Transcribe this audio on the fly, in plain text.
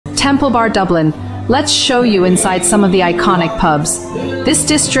Temple Bar, Dublin. Let's show you inside some of the iconic pubs. This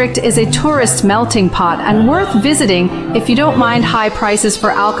district is a tourist melting pot and worth visiting if you don't mind high prices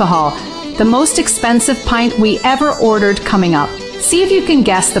for alcohol. The most expensive pint we ever ordered coming up. See if you can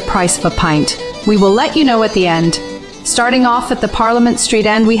guess the price of a pint. We will let you know at the end. Starting off at the Parliament Street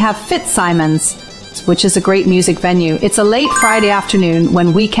end, we have Fitzsimons, which is a great music venue. It's a late Friday afternoon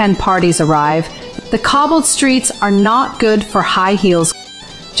when weekend parties arrive. The cobbled streets are not good for high heels.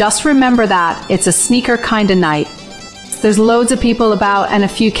 Just remember that, it's a sneaker kind of night. There's loads of people about and a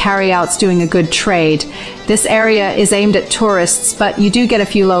few carryouts doing a good trade. This area is aimed at tourists, but you do get a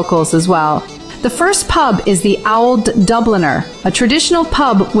few locals as well. The first pub is the Old Dubliner, a traditional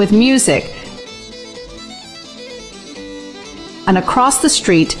pub with music. And across the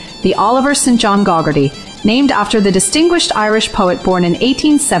street, the Oliver St. John Gogarty, named after the distinguished Irish poet born in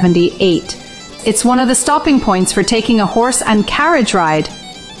 1878. It's one of the stopping points for taking a horse and carriage ride.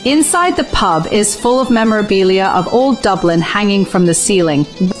 Inside the pub is full of memorabilia of old Dublin hanging from the ceiling,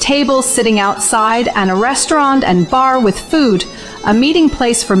 tables sitting outside, and a restaurant and bar with food, a meeting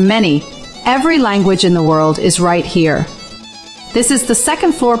place for many. Every language in the world is right here. This is the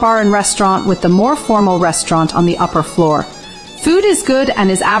second floor bar and restaurant with the more formal restaurant on the upper floor. Food is good and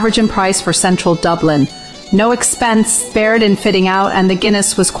is average in price for central Dublin. No expense spared in fitting out, and the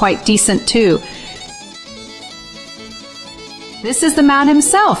Guinness was quite decent too. This is the man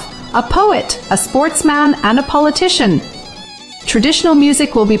himself, a poet, a sportsman, and a politician. Traditional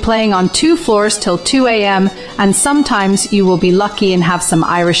music will be playing on 2 floors till 2 a.m, and sometimes you will be lucky and have some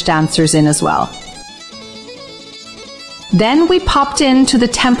Irish dancers in as well. Then we popped into the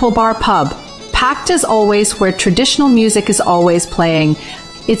Temple Bar pub, packed as always, where traditional music is always playing.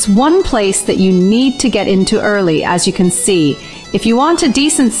 It's one place that you need to get into early, as you can see. If you want a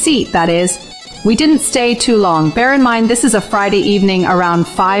decent seat, that is. We didn't stay too long. Bear in mind, this is a Friday evening around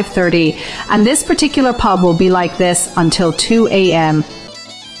 5:30, and this particular pub will be like this until 2 a.m.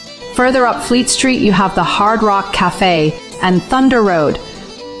 Further up Fleet Street, you have the Hard Rock Cafe and Thunder Road.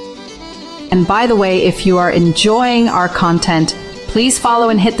 And by the way, if you are enjoying our content, please follow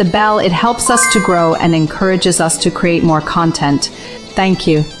and hit the bell. It helps us to grow and encourages us to create more content. Thank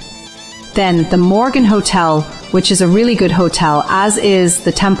you. Then the Morgan Hotel, which is a really good hotel, as is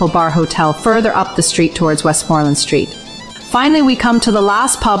the Temple Bar Hotel further up the street towards Westmoreland Street. Finally, we come to the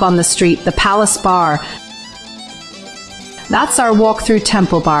last pub on the street, the Palace Bar. That's our walk through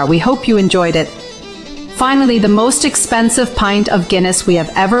Temple Bar. We hope you enjoyed it. Finally, the most expensive pint of Guinness we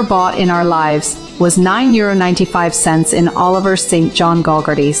have ever bought in our lives was €9.95 in Oliver St. John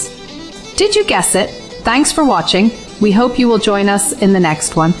Gogarty's. Did you guess it? Thanks for watching. We hope you will join us in the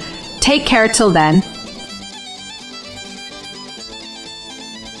next one. Take care till then.